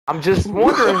I'm just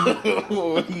wondering,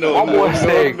 No, one more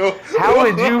thing. How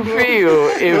would you feel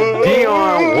if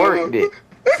Dion worked it?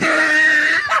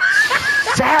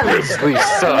 Savagely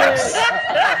sus.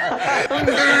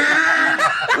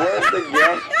 Where's the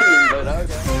game? But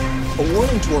okay. A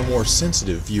warning to our more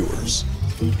sensitive viewers.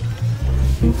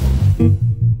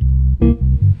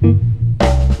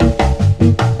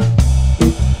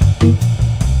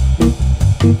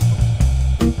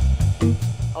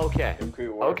 Okay.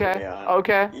 Okay.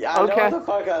 Okay. Yeah, I know okay. what the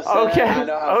fuck I said. Okay. I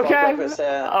know how Okay. fucked up it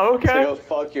said. Okay. So go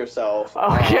fuck yourself.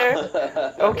 Okay.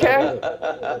 Okay.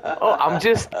 Oh, I'm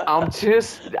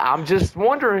just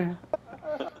wondering.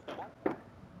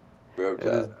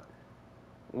 Okay.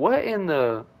 What in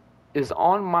the is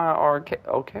on my arcade?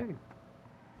 Okay.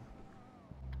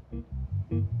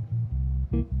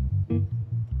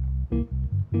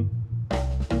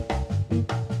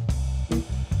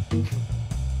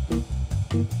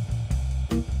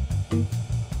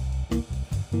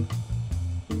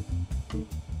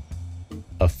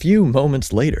 A few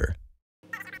moments later.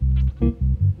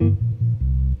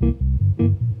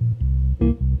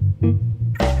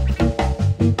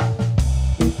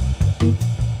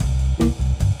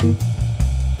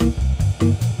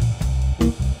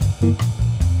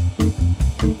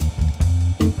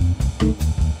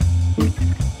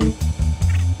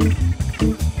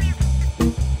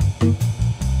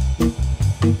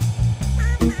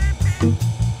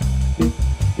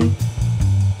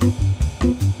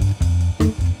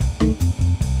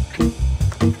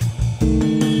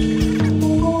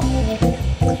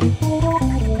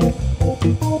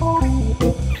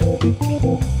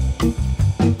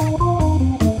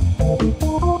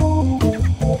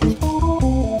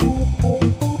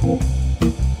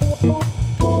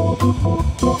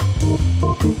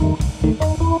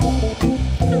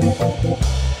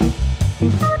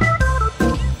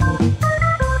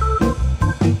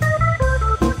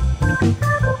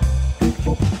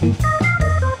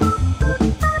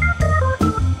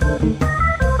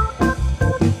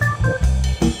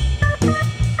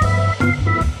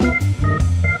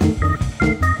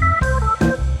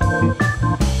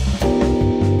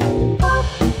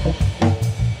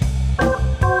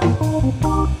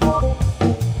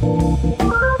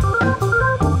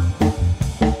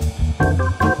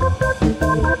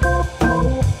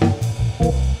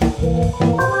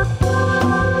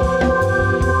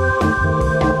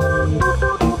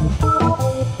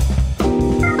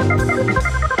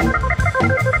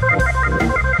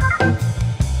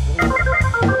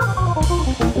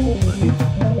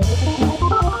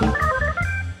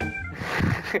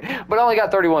 But I only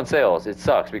got 31 sales. It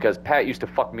sucks because Pat used to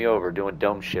fuck me over doing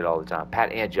dumb shit all the time.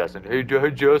 Pat and Justin. Hey,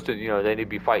 Justin, you know, they'd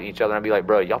be fighting each other. And I'd be like,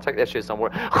 bro, y'all take that shit somewhere.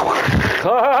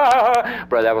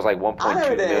 Bro, that was like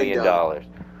 $1.2 million.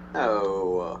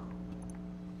 Oh.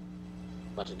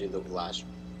 About to do the last.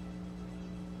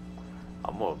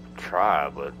 I'm gonna try,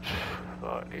 but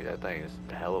fuck, dude, that thing is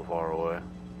hella far away.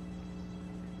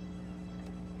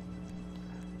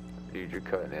 Dude, you're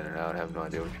cutting in and out. I have no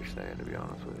idea what you're saying, to be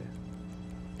honest with you.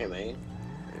 Hey, man.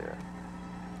 Yeah.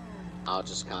 I'll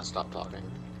just kind of stop talking.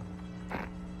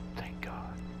 Thank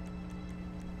God.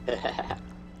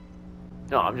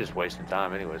 No, I'm just wasting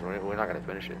time anyways. We're not gonna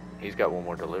finish it. He's got one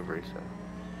more delivery, so.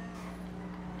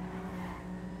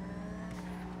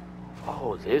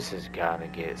 Oh, this is gotta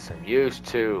get some used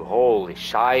to. Holy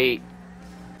shite.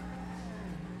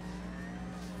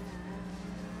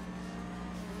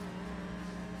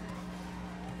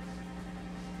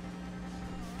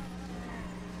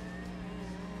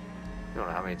 You don't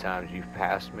know how many times you've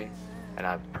passed me and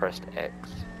I've pressed X.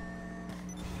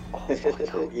 Oh,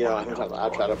 no, You know,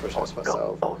 I've tried to push this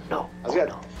myself. Oh no. I was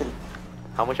got,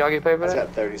 How much y'all get paid for I that?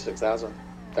 got 36,000.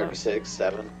 36,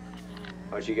 7.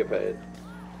 How much you get paid?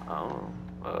 I don't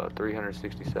know.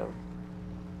 367.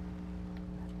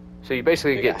 So you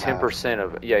basically get 10%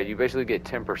 of, yeah, you basically get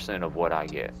 10% of what I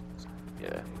get.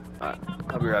 Yeah. Alright,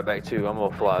 I'll be right back too. I'm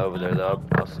gonna fly over there though.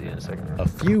 I'll see you in a second. A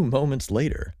few moments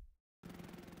later.